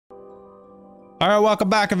All right, welcome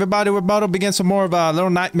back, everybody. We're about to begin some more of Little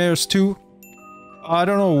Nightmares 2. I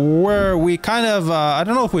don't know where we kind of, I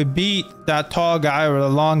don't know if we beat that tall guy or the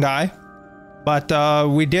long guy, but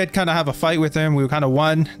we did kind of have a fight with him. We kind of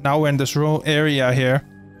won. Now we're in this rural area here.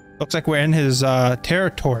 Looks like we're in his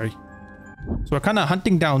territory. So we're kind of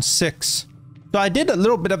hunting down 6. So I did a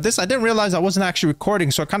little bit of this. I didn't realize I wasn't actually recording,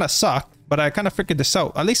 so it kind of sucked, but I kind of figured this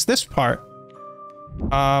out. At least this part.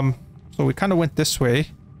 So we kind of went this way,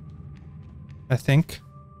 I think.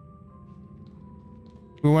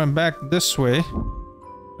 We went back this way.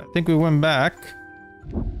 I think we went back.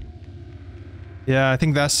 Yeah, I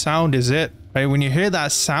think that sound is it. Right? When you hear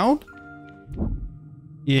that sound?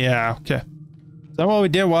 Yeah, okay. So what we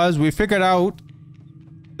did was we figured out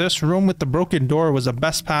this room with the broken door was the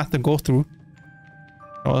best path to go through.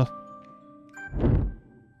 We'll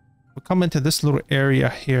come into this little area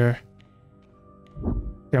here.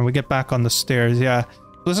 And we get back on the stairs. Yeah.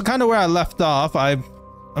 So this is kind of where I left off. I'm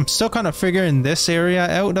still kind of figuring this area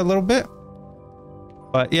out a little bit.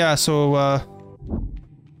 But yeah, so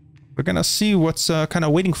we're gonna see what's kind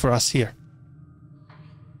of waiting for us here.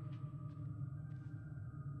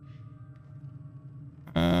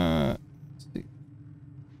 Let's see.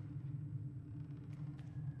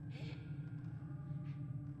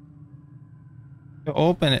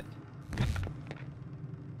 Open it.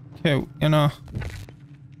 Okay, you know.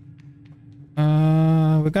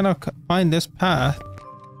 We're gonna find this path.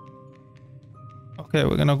 Okay,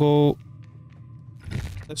 we're gonna go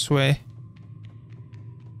this way.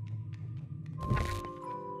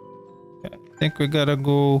 Okay, I think we gotta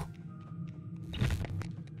go.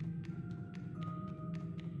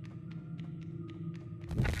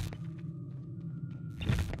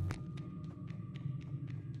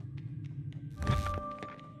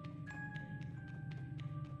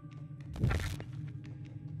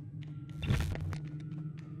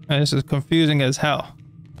 This is confusing as hell.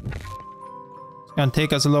 It's gonna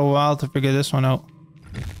take us a little while to figure this one out.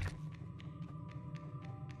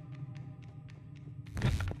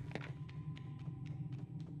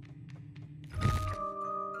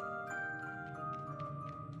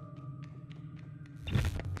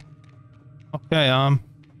 Okay,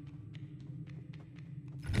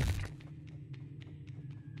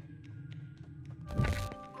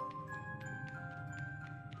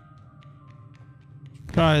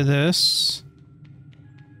 try this.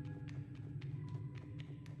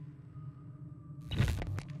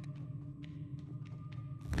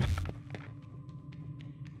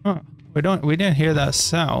 Huh. We didn't hear that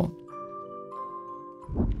sound.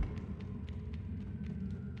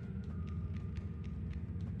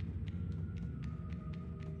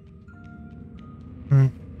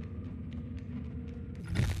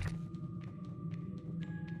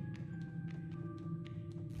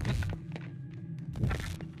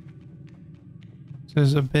 This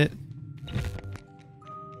is a bit.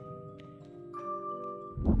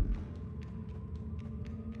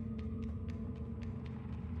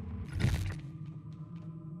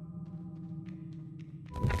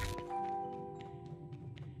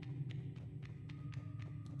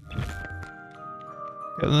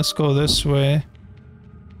 Okay, let's go this way.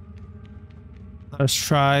 Let's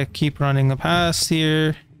try keep running the past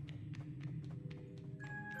here.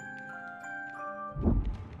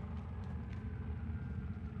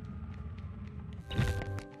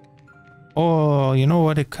 Oh, you know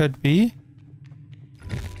what it could be?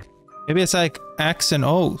 Maybe it's like X and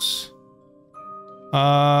O's.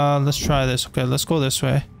 Let's try this. Okay, let's go this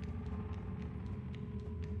way.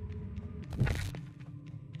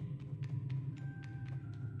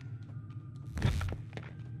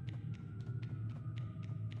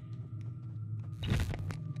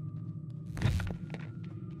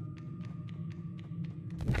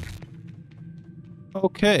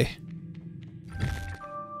 Okay.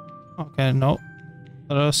 Okay, no.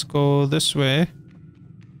 Let us go this way.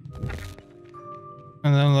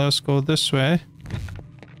 And then let us go this way.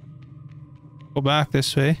 Go back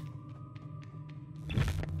this way.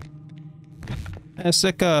 It's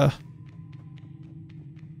like a...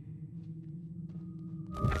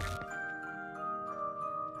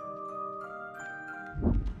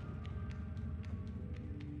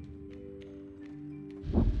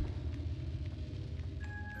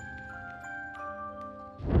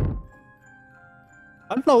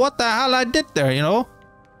 I don't know what the hell I did there, you know?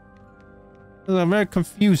 It was very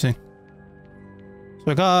confusing.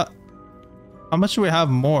 So I got... How much do we have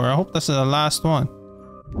more? I hope this is the last one.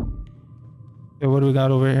 Okay, what do we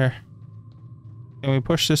got over here? Can we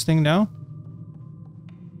push this thing down?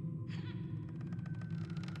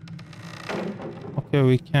 Okay,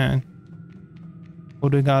 we can.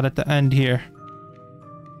 What do we got at the end here?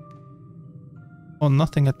 Oh,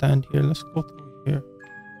 nothing at the end here. Let's go through here.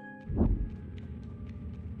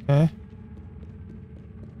 Okay.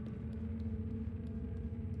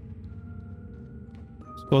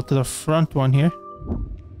 Let's go to the front one here.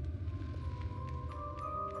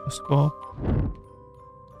 Let's go.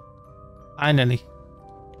 Finally.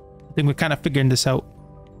 I think we're kind of figuring this out.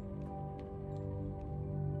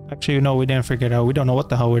 Actually, no, we didn't figure it out. We don't know what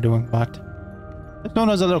the hell we're doing, but this one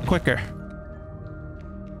was a little quicker.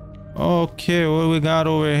 Okay, what do we got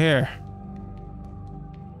over here?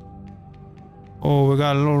 Oh, we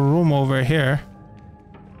got a little room over here.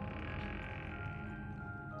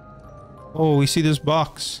 Oh, we see this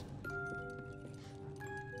box.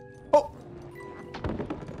 Oh!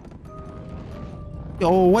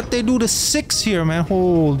 Yo, what they do to 6 here, man?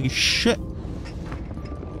 Holy shit.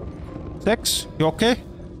 6? You okay?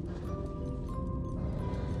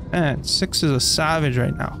 Man, 6 is a savage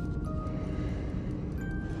right now.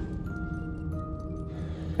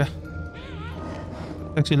 Okay.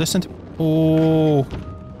 Actually, listen to... Oh.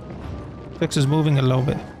 6 is moving a little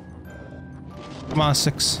bit. Come on,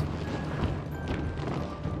 6.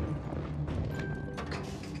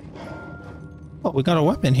 Oh, we got a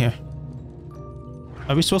weapon here.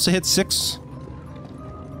 Are we supposed to hit 6?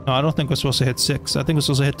 No, I don't think we're supposed to hit 6. I think we're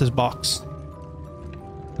supposed to hit this box.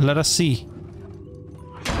 Let us see.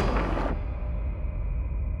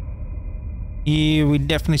 Yeah, we're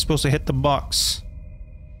definitely supposed to hit the box.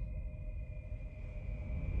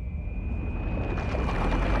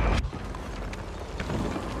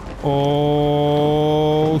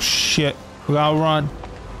 Oh, shit. We gotta run.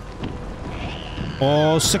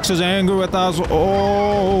 Oh, 6 is angry with us.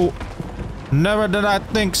 Oh, never did I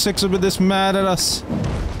think 6 would be this mad at us.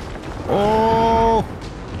 Oh.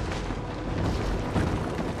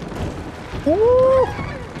 Woo.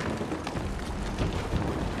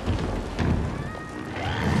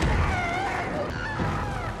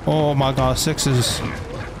 Oh my god, 6 is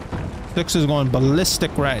going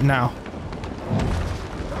ballistic right now.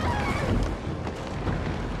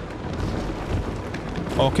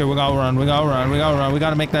 Okay, we gotta run, we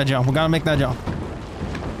gotta make that jump,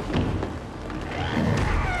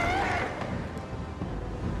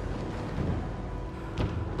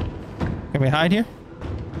 Can we hide here?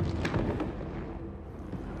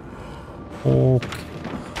 Okay.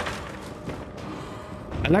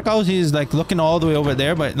 I like how he's like looking all the way over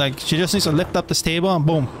there, but like she just needs to lift up this table and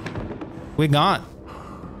boom. We're gone.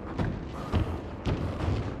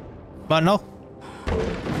 But no.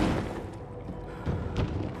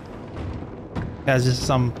 Guys, this is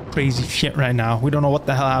some crazy shit right now. We don't know what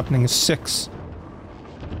the hell happening. It's 6.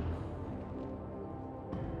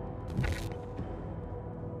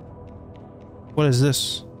 What is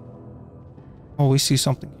this? Oh, we see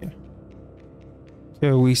something here.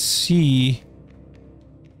 Here we see...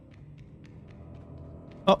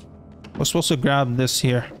 Oh, we're supposed to grab this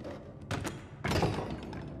here.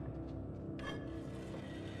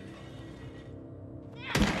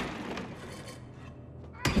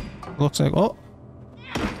 Looks like... Oh!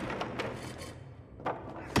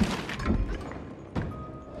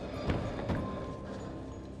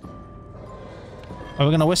 Are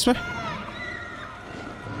we gonna whisper?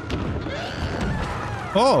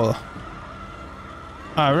 Oh!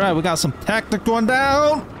 Alright, we got some tactic going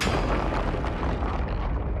down!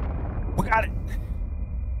 We got it!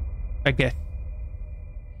 Okay.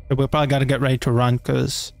 We probably gotta get ready to run,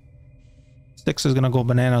 because 6 is gonna go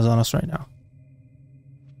bananas on us right now.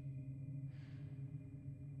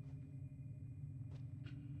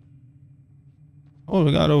 Oh,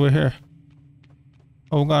 we got over here.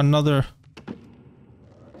 Oh, we got another...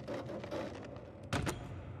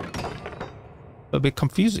 A bit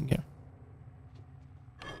confusing here.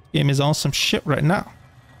 Game is on some shit right now.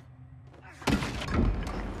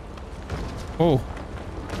 Oh.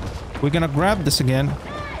 We're gonna grab this again.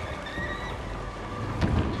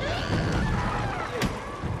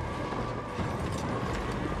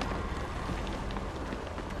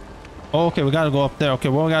 Oh, okay, we gotta go up there. Okay,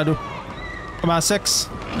 what we gotta do? Come on, 6.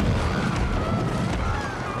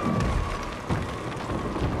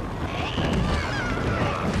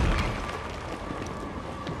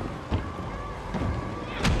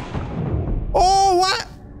 Oh, what?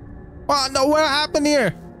 Oh, no, what happened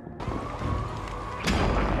here?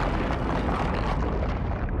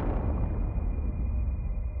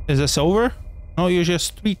 Is this over? No, you're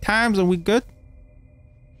just 3 times and we good?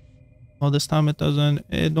 Oh, this time it doesn't.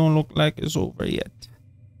 It don't look like it's over yet.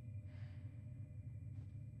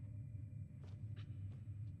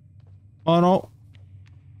 Oh no.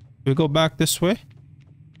 Do we go back this way?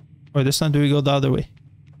 Or this time do we go the other way?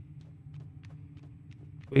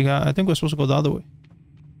 I think we're supposed to go the other way.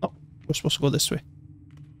 Oh, we're supposed to go this way.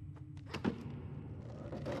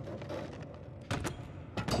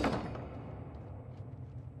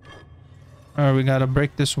 Alright, we gotta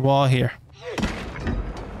break this wall here.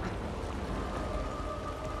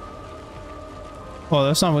 Oh,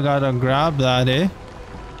 that's not, we gotta grab that, eh?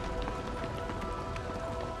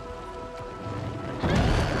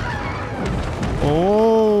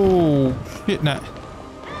 Oh, shit, nah.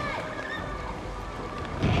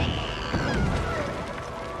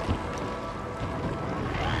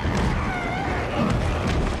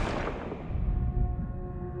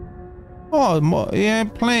 Oh, he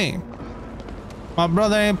ain't playing. My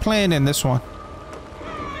brother ain't playing in this one.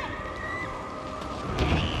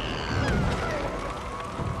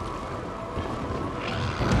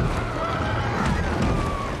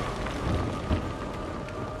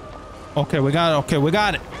 Okay, we got it. Okay, we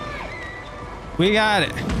got it. We got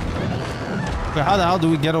it. But how the hell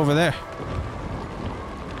do we get over there?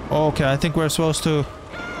 Okay, I think we're supposed to...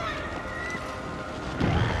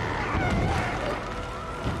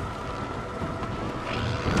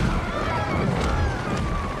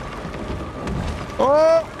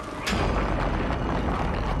 Oh!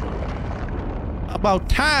 About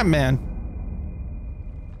time, man.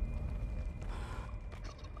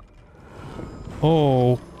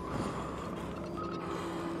 Oh.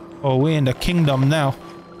 Oh, we're in the kingdom now.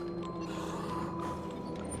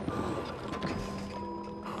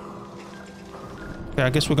 Okay,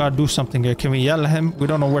 I guess we gotta do something here. Can we yell at him? We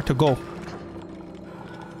don't know where to go.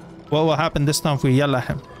 What will happen this time if we yell at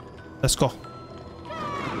him? Let's go.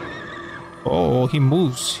 Oh, he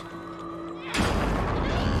moves.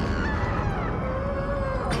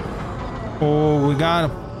 Oh, we got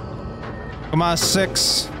him. Come on,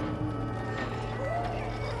 6.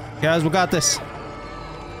 Guys, we got this.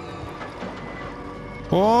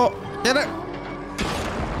 Oh, get it.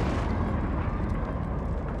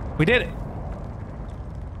 We did it.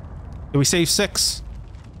 Did we save 6?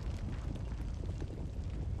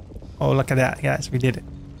 Oh, look at that, guys. We did it.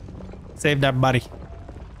 Saved that buddy.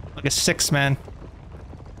 Look at 6, man.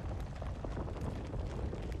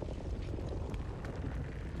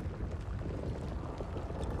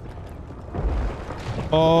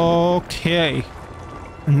 Okay.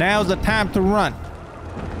 Now's the time to run.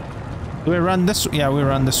 Do we run this way? Yeah, we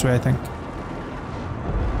run this way, I think.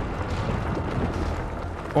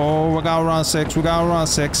 Oh, we gotta run 6. We gotta run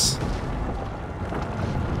 6.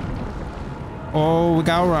 Oh, we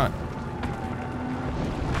gotta run.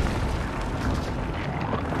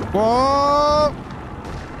 Whoa!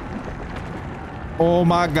 Oh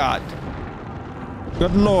my God.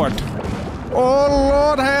 Good Lord. Oh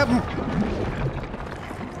Lord have...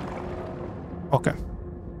 Okay.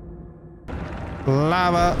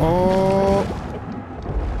 Lava. Oh.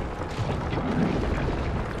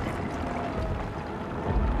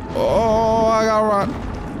 Oh, I gotta run.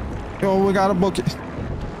 Oh, we got a boogie.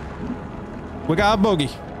 We got a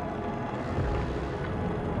boogie.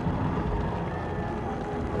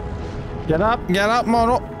 Get up,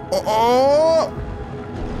 Mono. Oh, oh.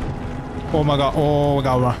 Oh my God. Oh, we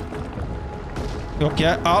gotta run.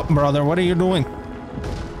 Okay, up, brother. What are you doing?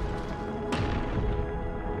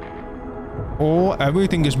 Oh,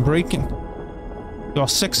 everything is breaking. Your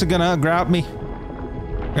 6 are gonna grab me.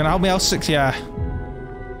 Gonna help me out, 6, yeah.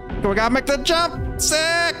 We gotta make the jump.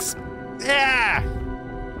 6! Yeah!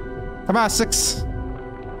 Come on, 6.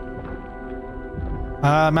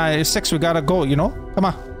 Man, it's 6, we gotta go, you know? Come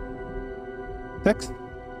on. 6.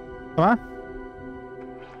 Come on.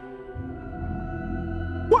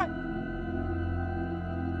 What?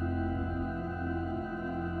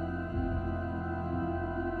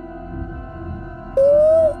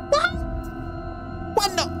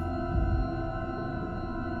 What the?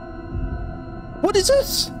 What is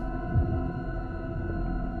this?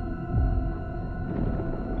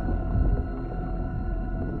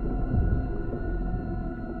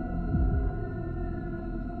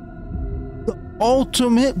 The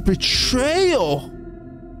ultimate betrayal.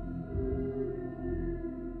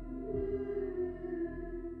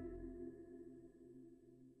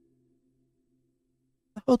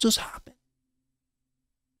 What the hell just happened?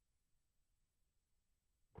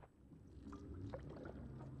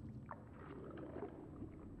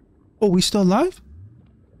 Oh, we still alive?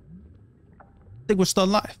 I think we're still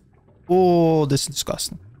alive. Oh, this is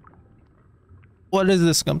disgusting. What is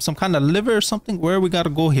this? Some kind of liver or something? Where we gotta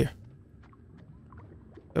go here?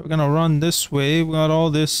 Okay, we're gonna run this way. We got all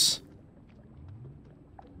this.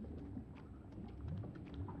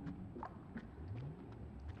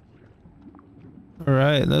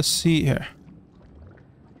 Alright, let's see here.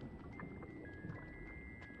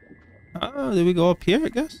 Oh, did we go up here, I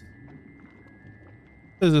guess?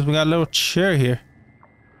 What is this? We got a little chair here.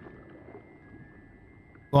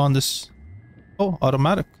 Go on this. Oh,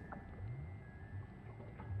 automatic.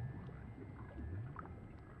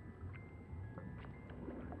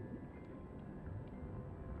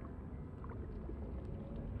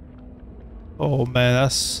 Oh man,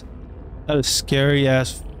 that is scary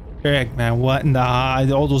as frick, man. What in the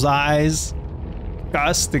eyes? All those eyes.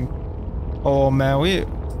 Disgusting. Oh man,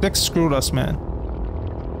 Six screwed us, man.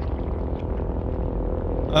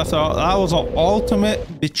 I thought that was an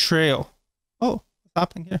ultimate betrayal. Oh, what's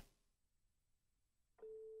happening here?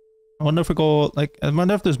 I wonder if we go like, I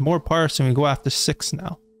wonder if there's more parts and we go after 6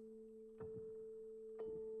 now.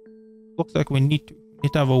 Looks like we need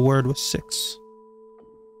to have a word with 6.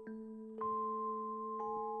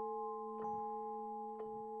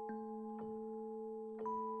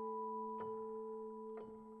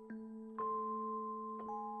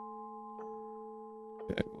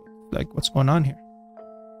 Like, what's going on here?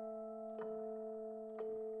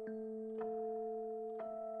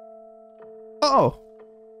 Oh,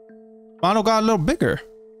 Mono got a little bigger.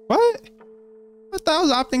 What? What the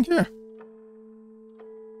hell's happening here?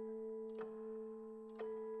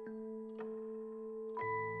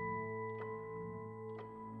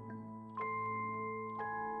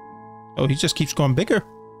 Oh, he just keeps going bigger.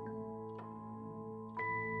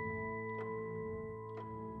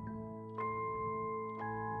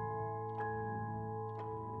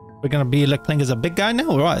 We're gonna be like playing as a big guy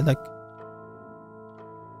now, or what? Like,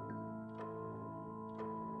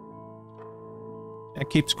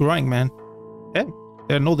 it keeps growing, man. Yeah, I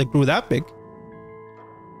didn't know they grew that big.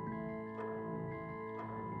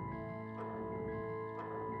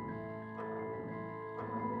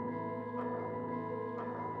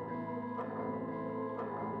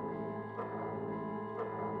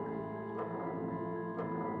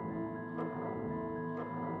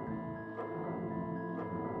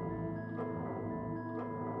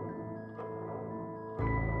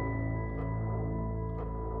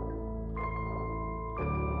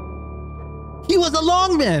 He was a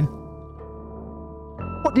longman.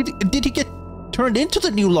 What did he get turned into the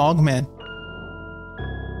new longman?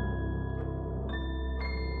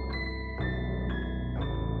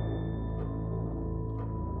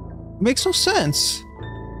 Makes no sense.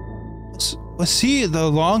 Was he the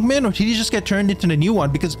longman, or did he just get turned into the new one?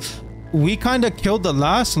 Because we kind of killed the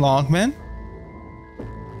last longman.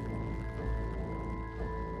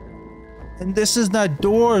 And this is that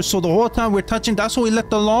door, so the whole time we're touching, that's why we let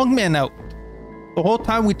the longman out. The whole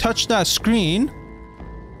time we touched that screen,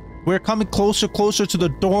 we're coming closer to the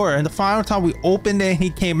door, and the final time we opened it and he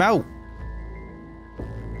came out.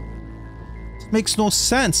 This makes no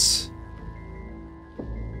sense.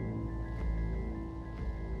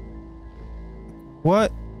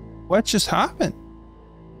 What just happened?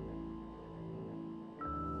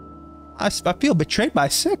 I feel betrayed by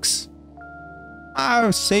 6.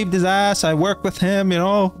 I saved his ass, I worked with him, you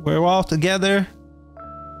know, we're all together.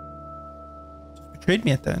 Betrayed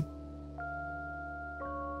me at the end.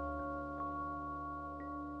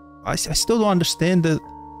 I still don't understand the...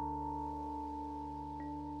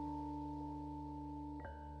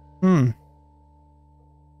 I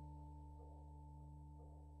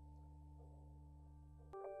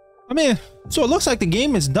mean, so it looks like the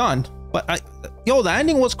game is done, but yo, the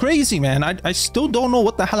ending was crazy, man. I still don't know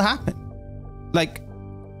what the hell happened. Like,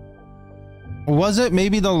 was it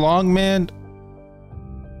maybe the longman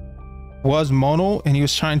was Mono and he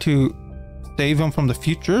was trying to save him from the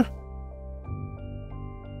future?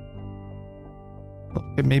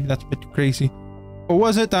 Okay, maybe that's a bit crazy. Or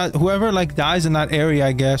was it that whoever like dies in that area,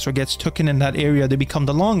 I guess, or gets taken in that area, they become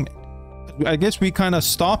the longman? I guess we kind of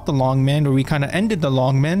stopped the longman, or we kind of ended the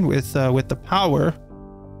longman with the power,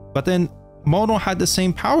 but then Mono had the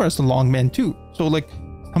same power as the longman too. So like,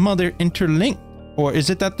 somehow they're interlinked. Or is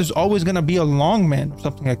it that there's always gonna be a longman or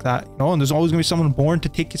something like that, you know, and there's always gonna be someone born to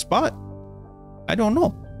take his spot? I don't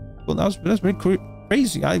know. Well, that's very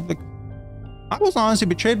crazy. I was honestly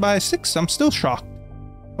betrayed by 6. I'm still shocked.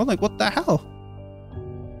 I'm like, what the hell?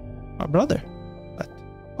 My brother. But,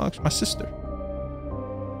 well, it's my sister.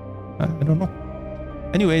 I don't know.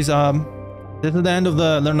 Anyways, this is the end of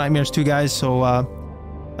the Little Nightmares 2, guys. So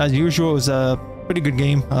as usual, it was a pretty good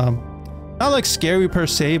game. Not like scary per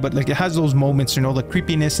se, but like it has those moments, you know, the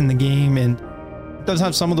creepiness in the game, and it does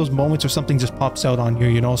have some of those moments where something just pops out on you,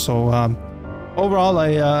 you know. So overall,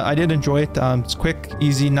 I did enjoy it. It's quick,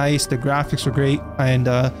 easy, nice. The graphics were great, and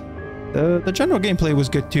the general gameplay was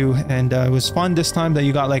good too. And it was fun this time that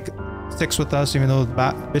you got like 6 with us, even though the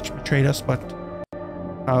bitch betrayed us. But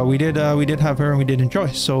we did have her, and we did enjoy.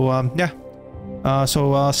 So yeah.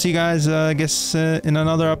 So I'll see you guys, I guess, in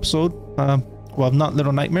another episode. Well, not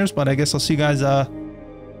Little Nightmares, but I guess I'll see you guys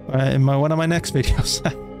in one of my next videos.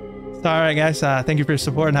 So, alright guys, thank you for your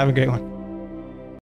support and have a great one.